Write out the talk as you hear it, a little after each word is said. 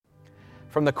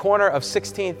From the corner of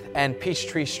 16th and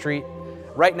Peachtree Street,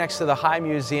 right next to the High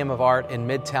Museum of Art in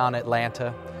Midtown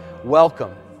Atlanta,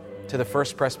 welcome to the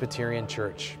First Presbyterian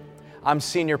Church. I'm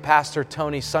Senior Pastor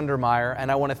Tony Sundermeyer,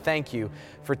 and I want to thank you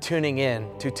for tuning in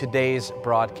to today's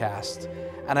broadcast.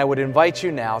 And I would invite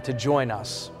you now to join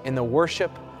us in the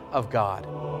worship of God.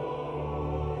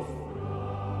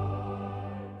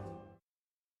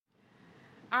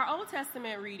 Our Old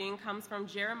Testament reading comes from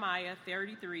Jeremiah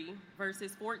 33,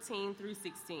 verses 14 through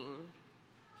 16.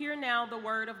 Hear now the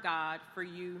word of God for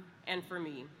you and for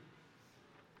me.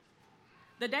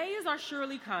 The days are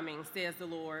surely coming, says the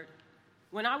Lord,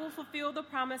 when I will fulfill the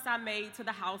promise I made to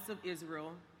the house of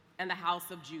Israel and the house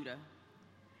of Judah.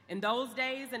 In those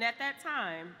days and at that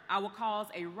time, I will cause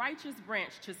a righteous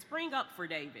branch to spring up for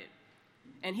David,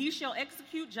 and he shall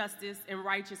execute justice and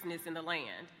righteousness in the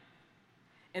land.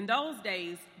 In those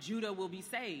days, Judah will be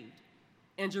saved,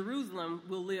 and Jerusalem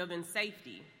will live in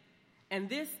safety. And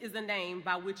this is the name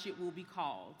by which it will be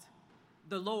called: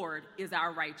 the Lord is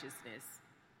our righteousness.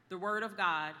 The word of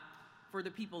God for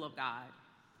the people of God.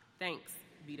 Thanks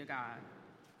be to God.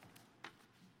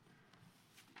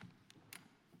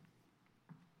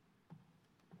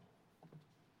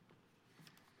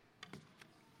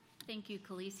 Thank you,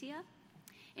 Calicia.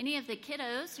 Any of the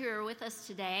kiddos who are with us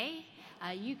today,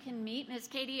 you can meet Ms.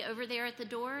 Katie over there at the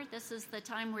door. This is the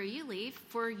time where you leave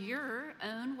for your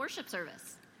own worship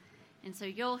service. And so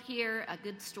you'll hear a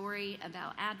good story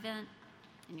about Advent,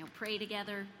 and you'll pray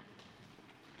together.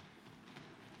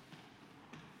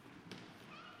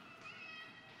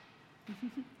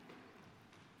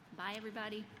 Bye,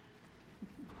 everybody.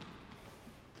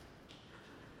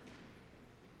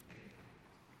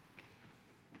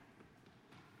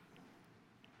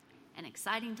 An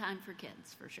exciting time for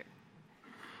kids, for sure.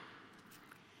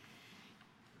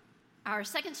 Our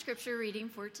second scripture reading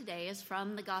for today is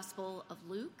from the Gospel of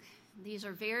Luke. These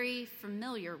are very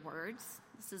familiar words.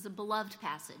 This is a beloved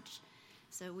passage.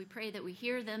 So we pray that we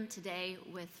hear them today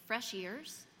with fresh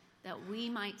ears, that we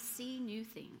might see new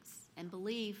things and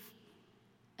believe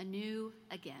anew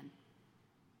again.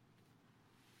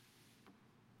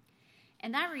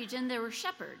 In that region, there were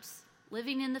shepherds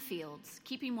living in the fields,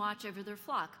 keeping watch over their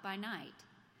flock by night.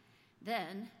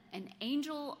 Then an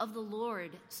angel of the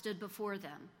Lord stood before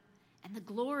them, and the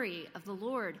glory of the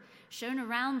Lord shone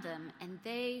around them, and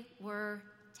they were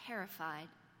terrified.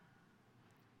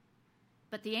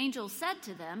 But the angel said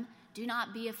to them, "Do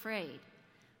not be afraid,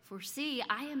 for see,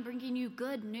 I am bringing you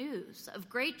good news of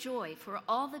great joy for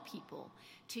all the people.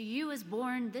 To you is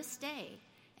born this day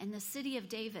in the city of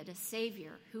David a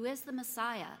Savior, who is the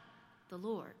Messiah, the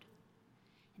Lord.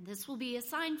 And this will be a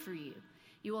sign for you.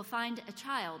 You will find a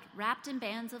child wrapped in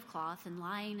bands of cloth and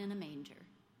lying in a manger."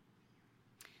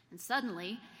 And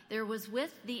suddenly there was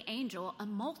with the angel a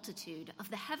multitude of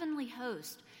the heavenly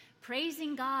host,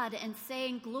 praising God and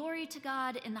saying, "Glory to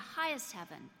God in the highest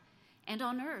heaven, and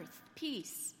on earth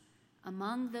peace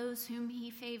among those whom he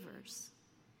favors."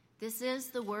 This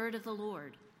is the word of the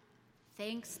Lord.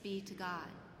 Thanks be to God.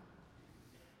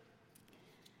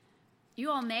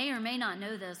 You all may or may not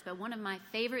know this, but one of my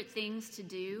favorite things to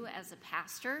do as a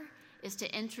pastor is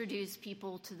to introduce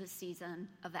people to the season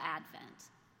of Advent.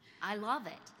 I love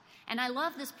it. And I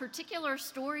love this particular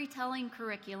storytelling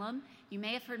curriculum. You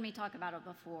may have heard me talk about it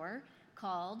before,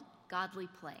 called Godly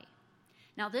Play.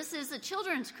 Now, this is a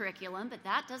children's curriculum, but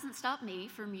that doesn't stop me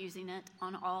from using it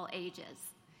on all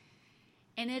ages.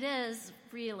 And it is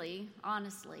really,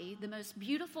 honestly, the most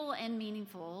beautiful and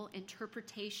meaningful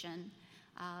interpretation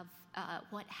of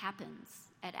what happens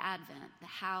at Advent, the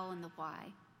how and the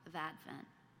why of Advent.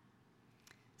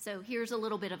 So here's a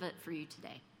little bit of it for you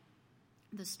today.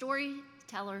 The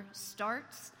storyteller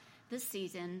starts the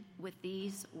season with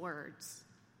these words: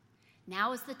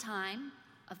 "Now is the time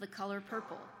of the color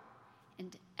purple,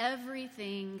 and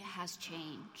everything has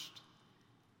changed."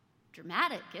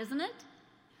 Dramatic, isn't it?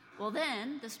 Well,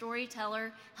 then the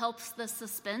storyteller helps the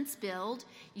suspense build.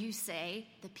 You say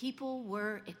the people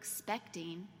were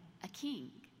expecting a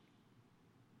king.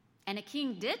 And a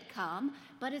king did come,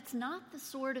 but it's not the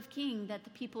sort of king that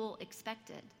the people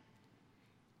expected.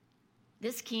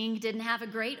 This king didn't have a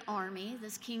great army.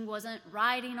 This king wasn't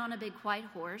riding on a big white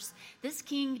horse. This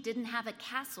king didn't have a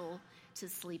castle to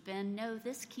sleep in. No,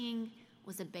 this king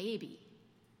was a baby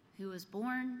who was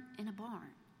born in a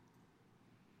barn.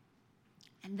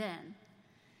 And then,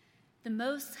 the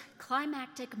most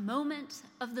climactic moment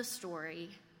of the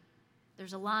story,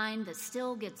 there's a line that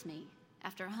still gets me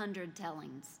after 100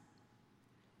 tellings.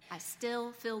 I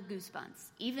still feel goosebumps,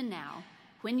 even now,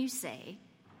 when you say,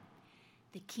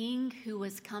 "The king who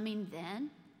was coming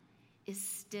then is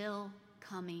still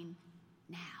coming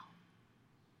now."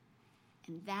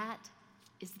 And that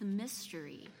is the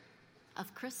mystery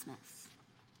of Christmas.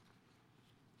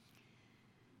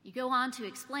 You go on to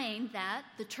explain that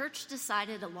the church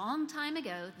decided a long time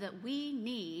ago that we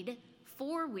need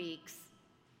 4 weeks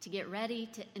to get ready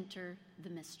to enter the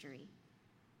mystery.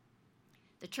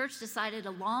 The church decided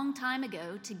a long time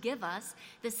ago to give us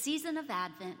the season of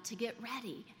Advent to get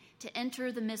ready to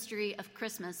enter the mystery of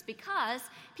Christmas because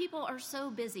people are so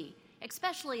busy,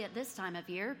 especially at this time of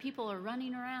year. People are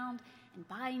running around and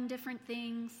buying different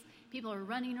things. People are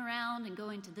running around and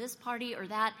going to this party or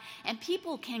that, and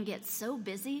people can get so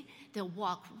busy they'll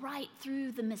walk right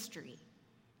through the mystery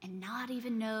and not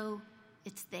even know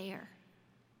it's there.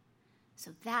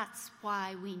 So that's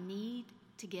why we need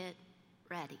to get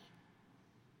ready.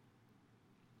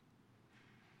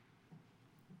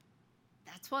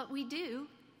 That's what we do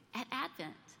at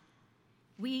Advent.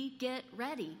 We get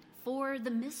ready for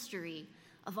the mystery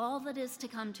of all that is to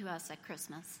come to us at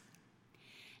Christmas.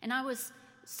 And I was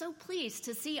so pleased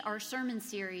to see our sermon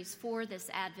series for this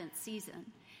Advent season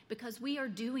because we are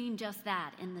doing just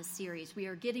that in this series. We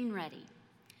are getting ready.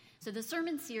 So the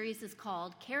sermon series is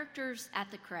called Characters at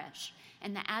the Creche,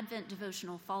 and the Advent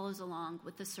devotional follows along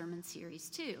with the sermon series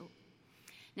too.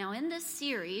 Now in this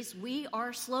series, we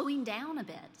are slowing down a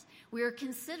bit. We are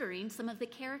considering some of the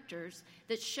characters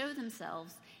that show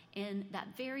themselves in that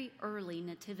very early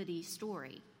nativity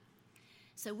story.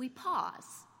 So we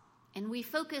pause and we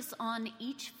focus on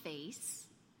each face,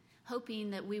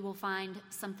 hoping that we will find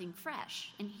something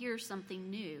fresh and hear something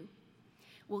new.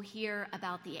 We'll hear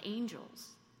about the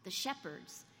angels, the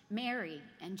shepherds, Mary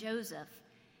and Joseph,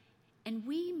 and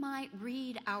we might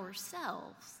read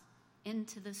ourselves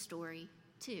into the story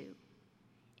too,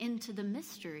 into the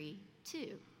mystery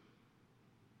too.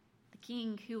 The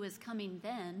King who is coming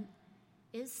then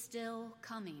is still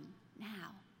coming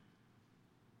now.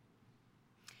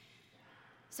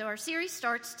 So our series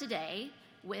starts today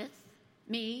with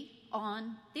me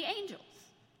on the angels,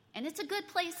 and it's a good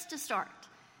place to start.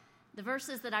 The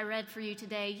verses that I read for you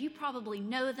today, you probably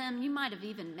know them. You might have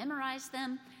even memorized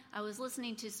them. I was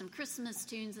listening to some Christmas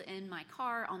tunes in my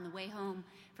car on the way home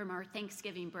from our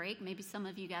Thanksgiving break. Maybe some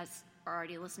of you guys are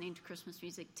already listening to Christmas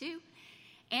music too.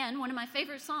 And one of my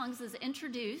favorite songs is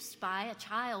introduced by a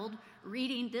child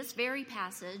reading this very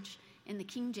passage in the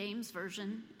King James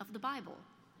Version of the Bible.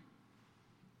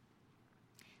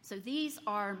 So these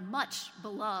are much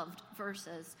beloved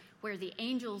verses where the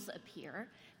angels appear,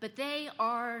 but they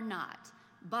are not,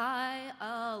 by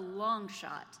a long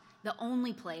shot, the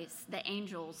only place the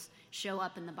angels show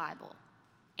up in the Bible.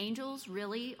 Angels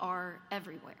really are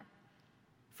everywhere.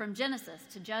 From Genesis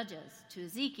to Judges to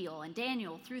Ezekiel and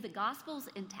Daniel through the Gospels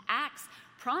into Acts,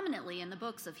 prominently in the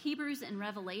books of Hebrews and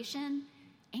Revelation,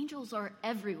 angels are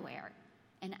everywhere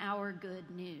in our good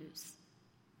news.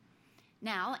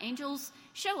 Now, angels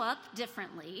show up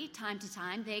differently time to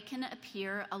time. They can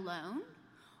appear alone,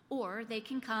 or they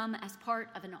can come as part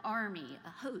of an army, a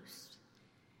host.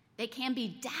 They can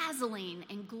be dazzling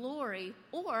in glory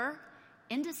or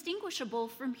indistinguishable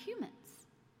from humans.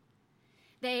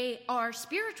 They are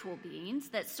spiritual beings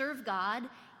that serve God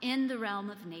in the realm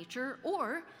of nature,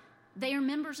 or they are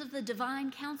members of the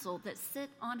divine council that sit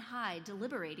on high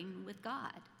deliberating with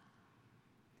God.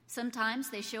 Sometimes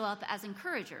they show up as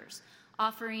encouragers,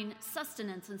 offering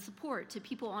sustenance and support to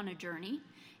people on a journey,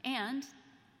 and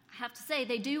I have to say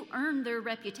they do earn their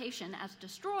reputation as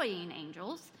destroying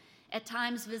angels, at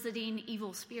times visiting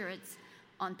evil spirits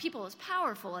on people as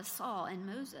powerful as Saul and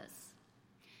Moses.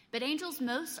 But angels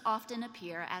most often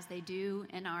appear, as they do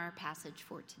in our passage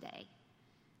for today,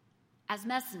 as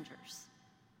messengers,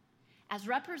 as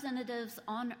representatives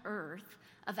on earth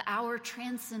of our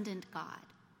transcendent God.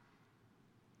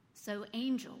 So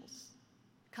angels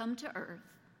come to earth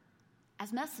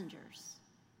as messengers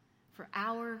for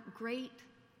our great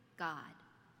God.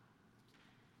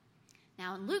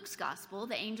 Now, in Luke's gospel,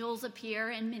 the angels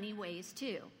appear in many ways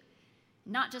too.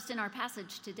 Not just in our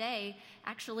passage today,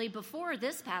 actually before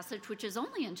this passage, which is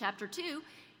only in chapter 2,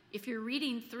 if you're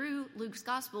reading through Luke's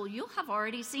gospel, you'll have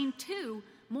already seen 2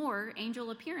 more angel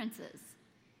appearances.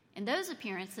 In those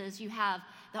appearances, you have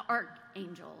the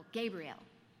archangel, Gabriel.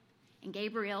 And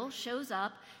Gabriel shows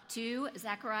up to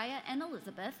Zechariah and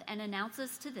Elizabeth and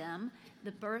announces to them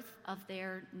the birth of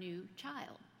their new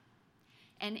child.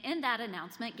 And in that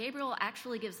announcement, Gabriel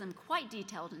actually gives them quite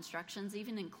detailed instructions,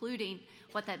 even including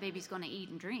what that baby's going to eat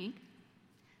and drink.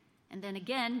 And then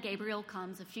again, Gabriel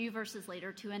comes a few verses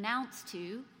later to announce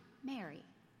to Mary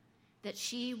that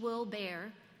she will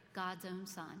bear God's own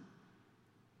son.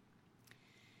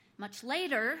 Much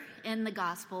later in the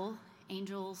gospel,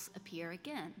 angels appear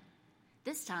again.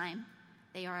 This time,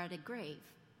 they are at a grave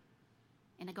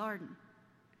in a garden.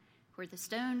 where the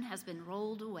stone has been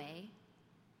rolled away,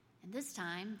 and this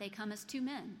time they come as 2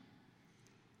 men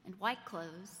in white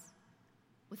clothes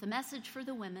with a message for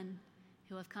the women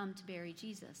who have come to bury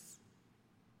Jesus.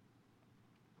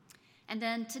 And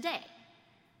then today,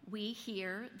 we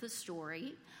hear the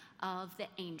story of the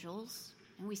angels,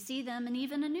 and we see them in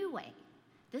even a new way.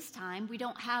 This time, we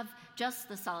don't have just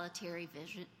the solitary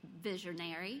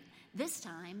visionary. This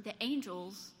time, the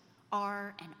angels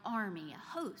are an army,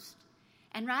 a host.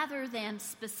 And rather than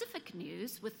specific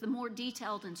news with the more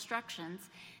detailed instructions,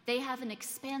 they have an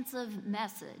expansive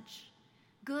message.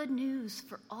 Good news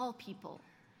for all people.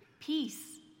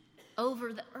 Peace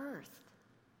over the earth.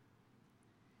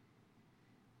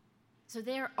 So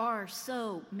there are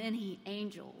so many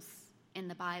angels in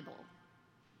the Bible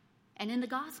and in the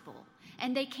gospel,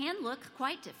 and they can look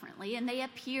quite differently, and they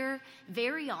appear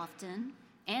very often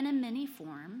and in many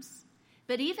forms.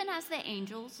 But even as the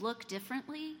angels look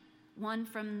differently, one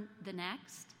from the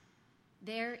next,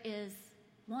 there is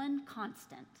one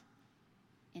constant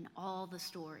in all the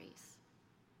stories.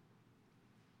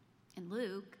 In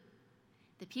Luke,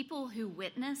 the people who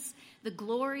witness the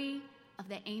glory of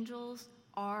the angels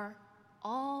are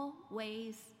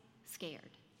always scared.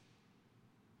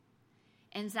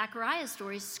 In Zechariah's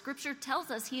story, Scripture tells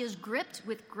us he is gripped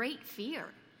with great fear.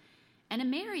 And in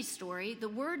Mary's story, the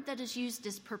word that is used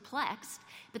is perplexed,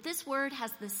 but this word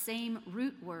has the same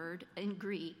root word in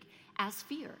Greek as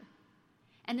fear.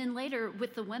 And then later,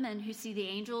 with the women who see the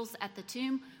angels at the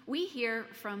tomb, we hear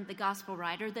from the gospel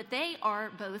writer that they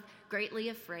are both greatly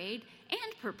afraid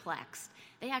and perplexed.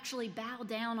 They actually bow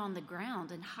down on the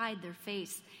ground and hide their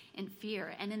face in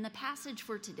fear. And in the passage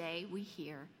for today, we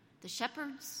hear the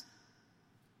shepherds,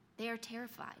 they are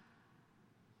terrified.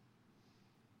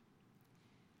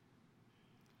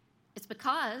 It's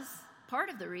part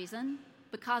of the reason,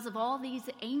 because of all these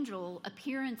angel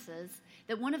appearances,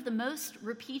 that one of the most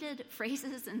repeated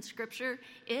phrases in Scripture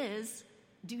is,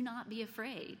 "Do not be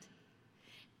afraid."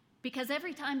 Because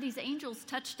every time these angels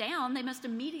touch down, they must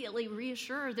immediately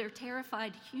reassure their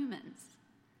terrified humans.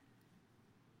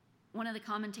 One of the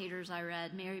commentators I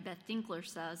read, Mary Beth Dinkler,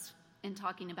 says, in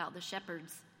talking about the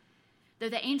shepherds, though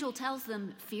the angel tells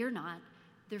them, "Fear not,"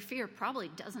 their fear probably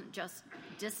doesn't just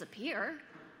disappear.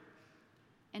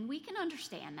 And we can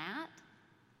understand that.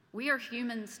 We are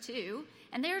humans too,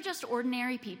 and they're just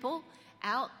ordinary people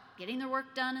out getting their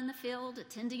work done in the field,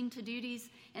 attending to duties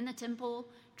in the temple,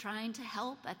 trying to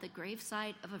help at the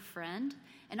gravesite of a friend.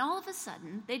 And all of a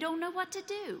sudden, they don't know what to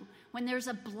do when there's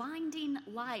a blinding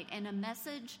light and a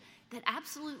message that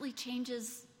absolutely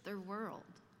changes their world.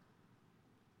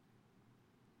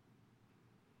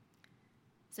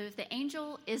 So if the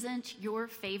angel isn't your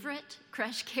favorite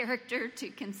crush character to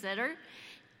consider,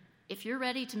 if you're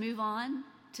ready to move on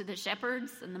to the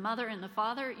shepherds and the mother and the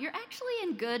father, you're actually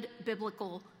in good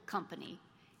biblical company.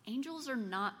 Angels are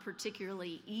not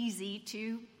particularly easy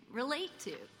to relate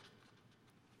to.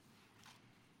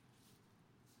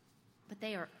 But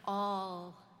they are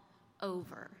all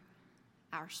over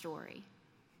our story.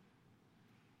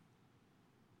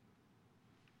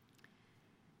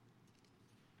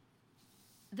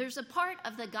 There's a part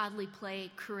of the Godly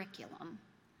Play curriculum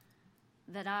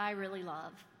that I really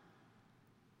love.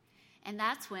 And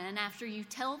that's when, after you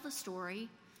tell the story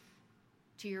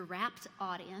to your rapt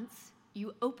audience,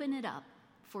 you open it up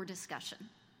for discussion.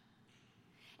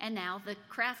 And now the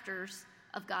crafters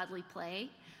of Godly Play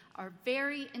are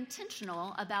very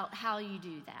intentional about how you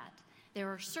do that.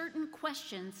 There are certain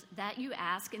questions that you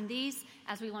ask, and these,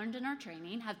 as we learned in our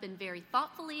training, have been very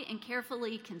thoughtfully and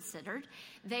carefully considered.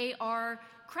 They are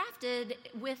crafted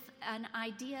with an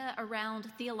idea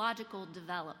around theological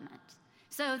development,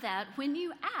 so that when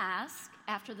you ask,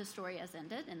 after the story has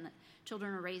ended and the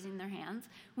children are raising their hands,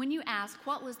 when you ask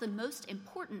what was the most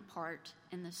important part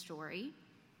in the story,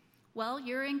 well,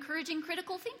 you're encouraging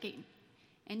critical thinking,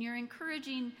 and you're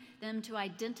encouraging them to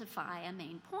identify a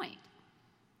main point.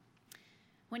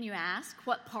 When you ask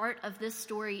what part of this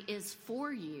story is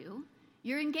for you,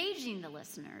 you're engaging the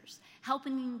listeners,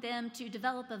 helping them to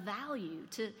develop a value,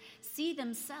 to see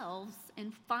themselves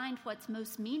and find what's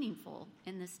most meaningful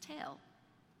in this tale.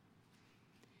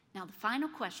 Now, the final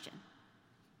question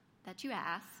that you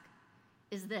ask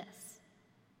is this: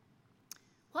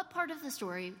 what part of the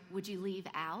story would you leave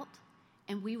out,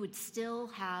 and we would still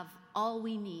have all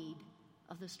we need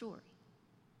of the story?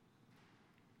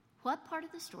 What part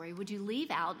of the story would you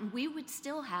leave out, and we would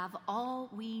still have all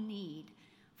we need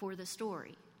for the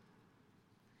story?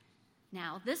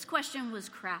 Now, this question was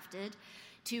crafted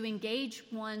to engage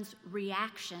one's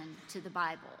reaction to the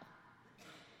Bible.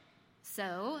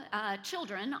 So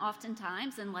children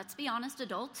oftentimes, and let's be honest,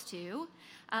 adults too,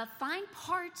 find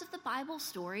parts of the Bible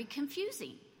story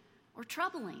confusing or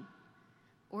troubling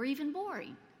or even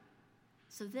boring.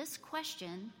 So this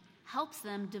question helps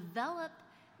them develop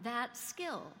that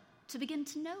skill to begin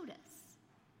to notice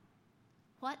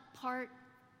what part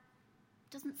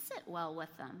doesn't sit well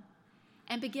with them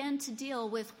and begin to deal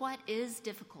with what is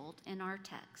difficult in our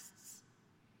texts.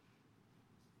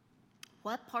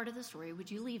 What part of the story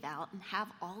would you leave out and have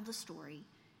all the story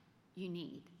you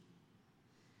need?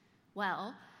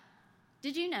 Well,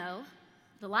 did you know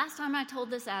the last time I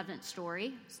told this Advent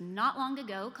story was not long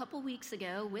ago, a couple weeks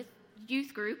ago, with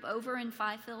youth group over in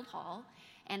Fifield Hall,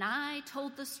 and I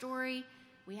told the story.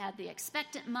 We had the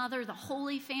expectant mother, the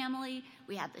Holy Family,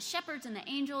 we had the shepherds and the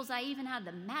angels, I even had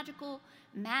the magical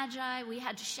magi, we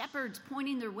had shepherds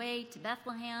pointing their way to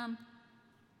Bethlehem.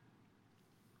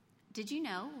 Did you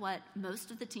know what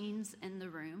most of the teens in the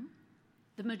room,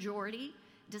 the majority,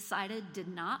 decided did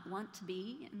not want to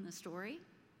be in the story?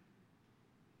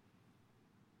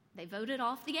 They voted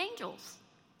off the angels.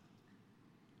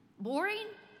 Boring?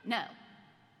 No.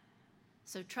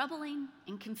 So troubling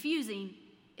and confusing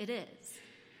it is.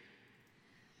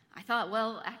 I thought,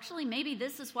 well, actually, maybe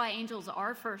this is why angels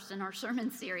are first in our sermon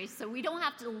series, so we don't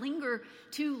have to linger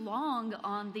too long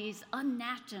on these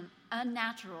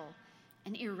unnatural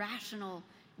and irrational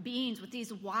beings with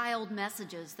these wild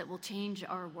messages that will change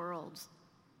our worlds.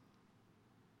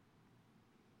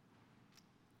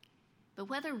 But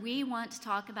whether we want to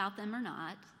talk about them or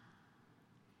not,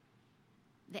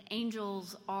 the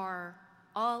angels are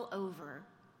all over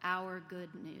our good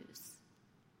news.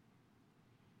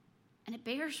 And it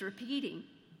bears repeating.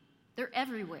 They're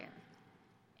everywhere.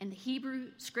 In the Hebrew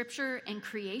scripture and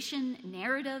creation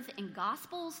narrative and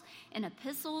gospels and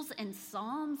epistles and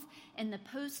psalms in the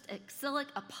post-exilic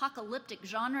apocalyptic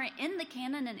genre, in the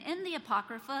canon and in the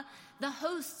apocrypha, the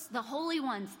hosts, the holy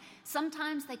ones,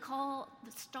 sometimes they call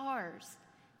the stars.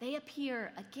 They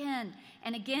appear again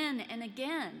and again and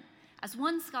again. As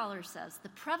one scholar says, the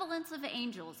prevalence of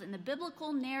angels in the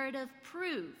biblical narrative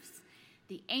proves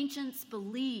the ancients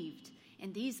believed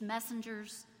in these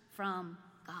messengers from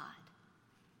God.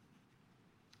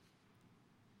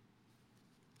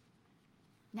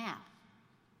 Now,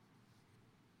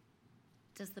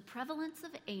 does the prevalence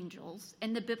of angels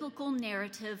in the biblical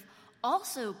narrative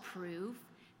also prove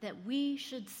that we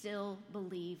should still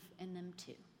believe in them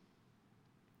too?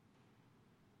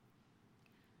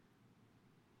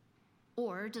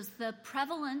 Or does the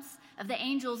prevalence of the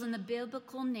angels in the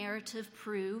biblical narrative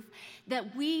prove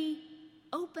that we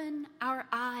open our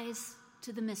eyes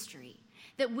to the mystery?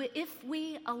 That if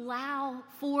we allow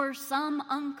for some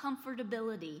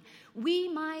uncomfortability, we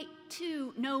might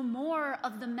too know more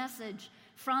of the message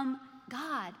from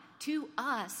God to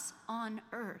us on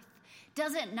earth?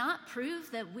 Does it not prove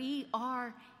that we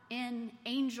are in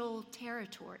angel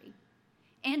territory?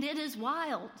 And it is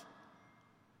wild.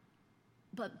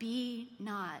 But be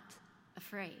not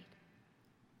afraid.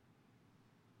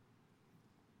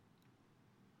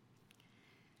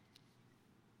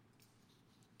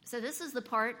 So this is the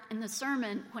part in the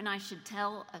sermon when I should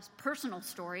tell a personal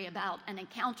story about an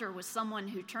encounter with someone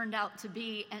who turned out to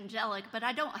be angelic, but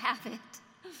I don't have it.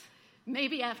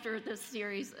 Maybe after this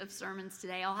series of sermons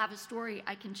today, I'll have a story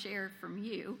I can share from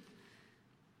you.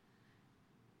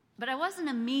 But I was in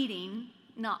a meeting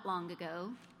not long ago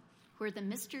where the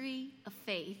mystery of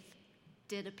faith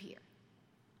did appear.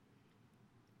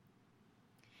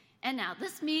 And now,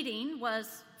 this meeting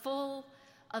was full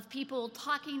of people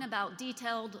talking about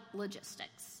detailed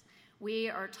logistics. We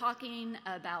are talking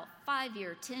about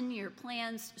 5-year, 10-year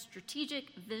plans,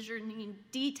 strategic visioning,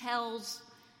 details,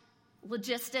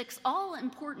 logistics, all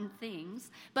important things.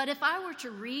 But if I were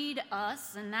to read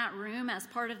us in that room as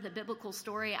part of the biblical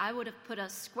story, I would have put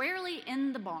us squarely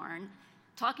in the barn,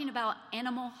 talking about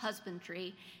animal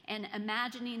husbandry and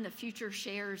imagining the future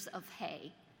shares of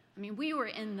hay. I mean, we were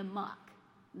in the muck,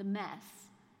 the mess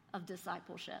of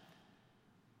discipleship.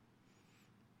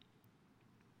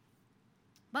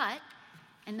 But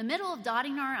in the middle of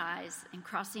dotting our I's and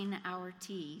crossing our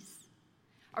T's,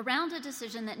 around a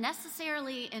decision that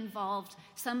necessarily involved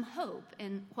some hope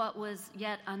in what was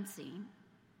yet unseen,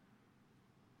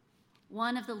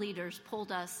 one of the leaders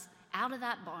pulled us out of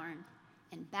that barn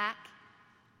and back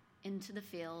into the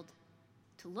field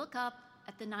to look up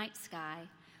at the night sky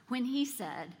when he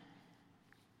said,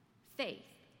 "Faith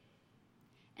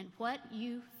and what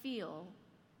you feel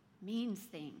means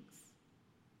things.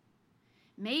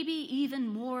 Maybe even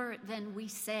more than we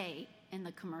say in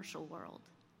the commercial world."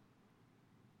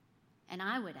 And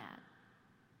I would add,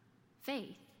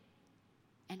 faith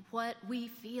and what we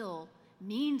feel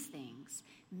means things,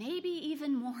 maybe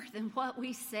even more than what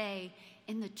we say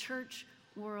in the church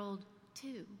world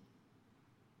too.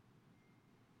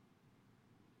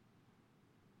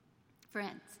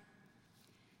 Friends,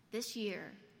 this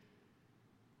year,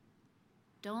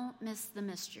 don't miss the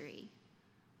mystery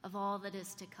of all that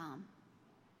is to come.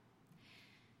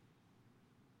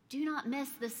 Do not miss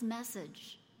this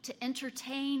message to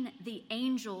entertain the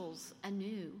angels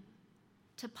anew,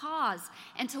 to pause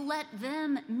and to let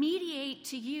them mediate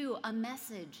to you a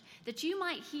message that you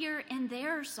might hear in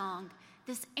their song,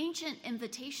 this ancient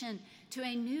invitation to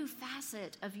a new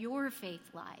facet of your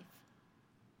faith life.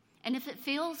 And if it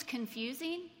feels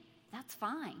confusing, that's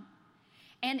fine.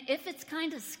 And if it's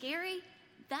kind of scary,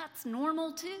 that's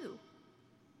normal too.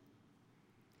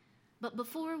 But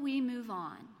before we move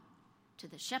on to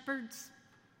the shepherds,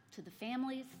 to the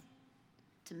families,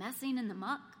 to messing in the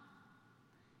muck,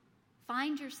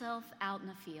 find yourself out in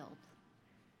a field.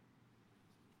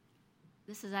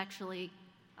 This is actually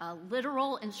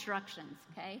literal instructions,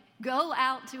 okay? Go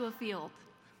out to a field.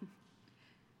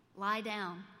 Lie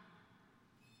down.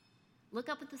 Look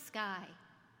up at the sky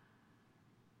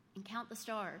and count the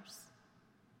stars.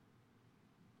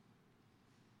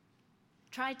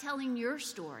 Try telling your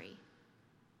story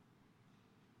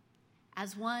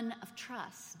as one of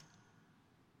trust,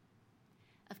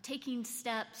 of taking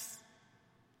steps,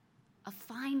 of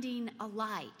finding a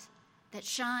light that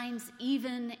shines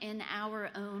even in our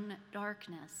own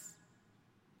darkness.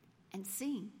 And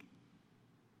sing.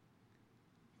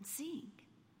 And sing.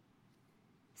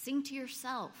 Sing to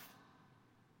yourself.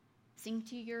 Sing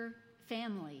to your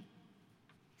family.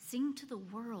 Sing to the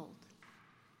world.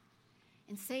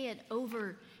 And say it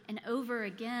over and over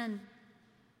again.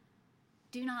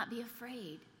 Do not be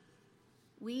afraid.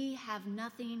 We have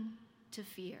nothing to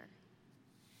fear.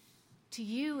 To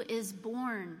you is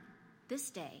born this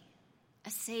day a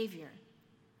Savior,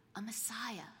 a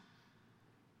Messiah,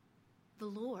 the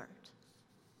Lord.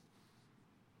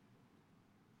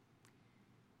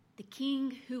 The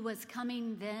King who was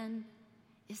coming then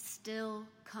is still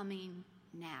coming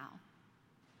now.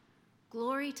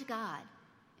 Glory to God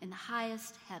in the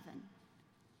highest heaven.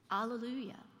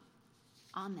 Alleluia.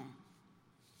 Amen.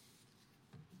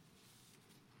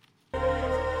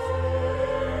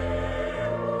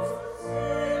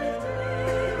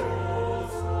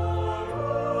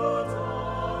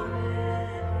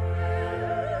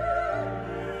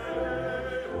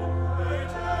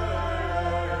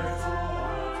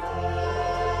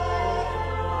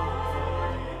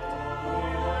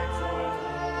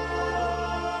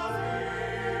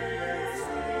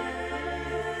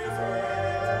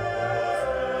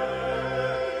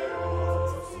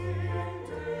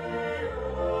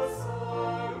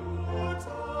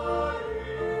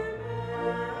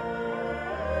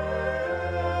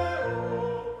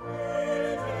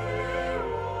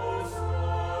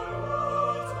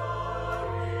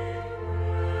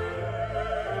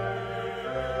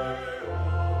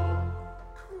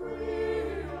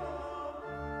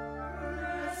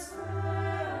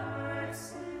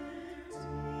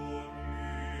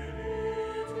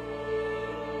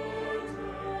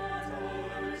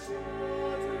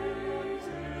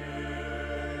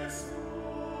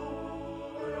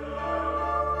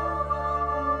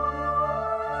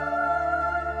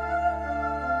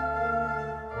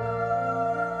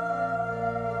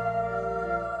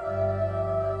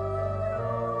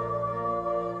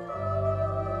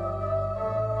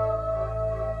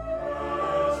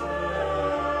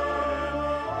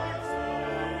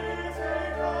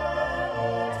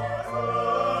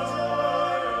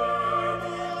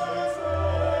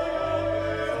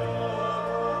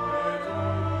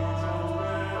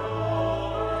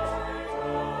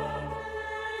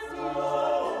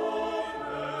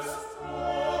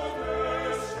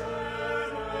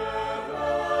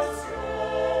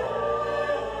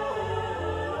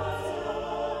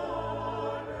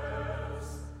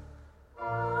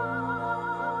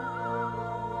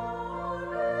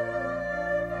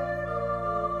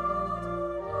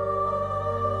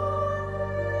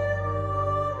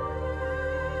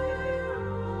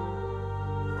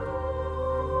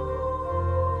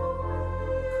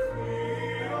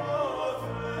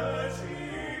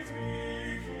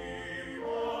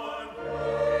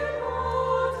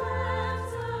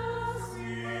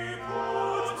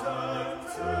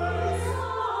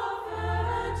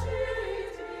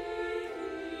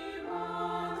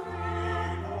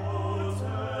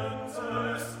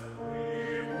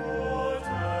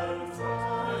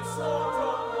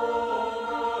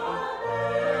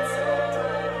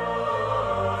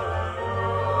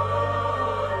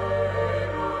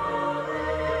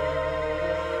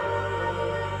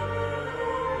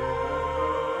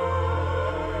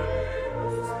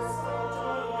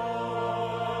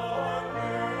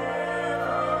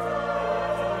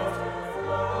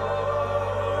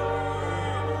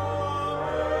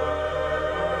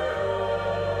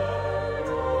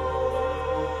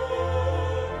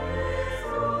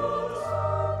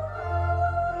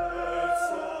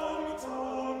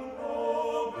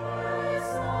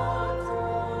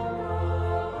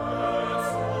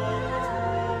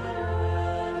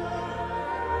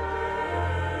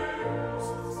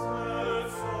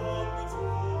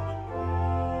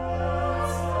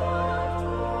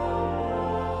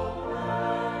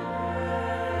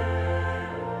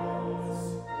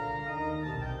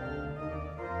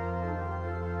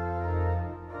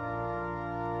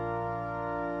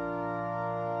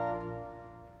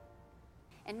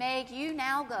 And may you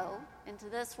now go into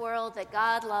this world that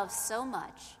God loves so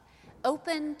much,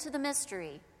 open to the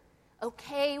mystery,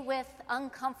 okay with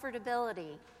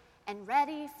uncomfortability, and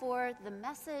ready for the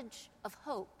message of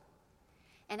hope.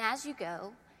 And as you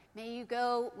go, may you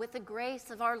go with the grace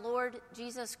of our Lord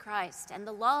Jesus Christ and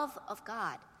the love of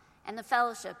God and the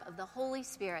fellowship of the Holy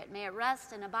Spirit. May it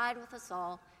rest and abide with us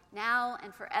all, now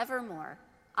and forevermore.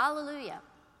 Alleluia.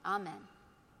 Amen.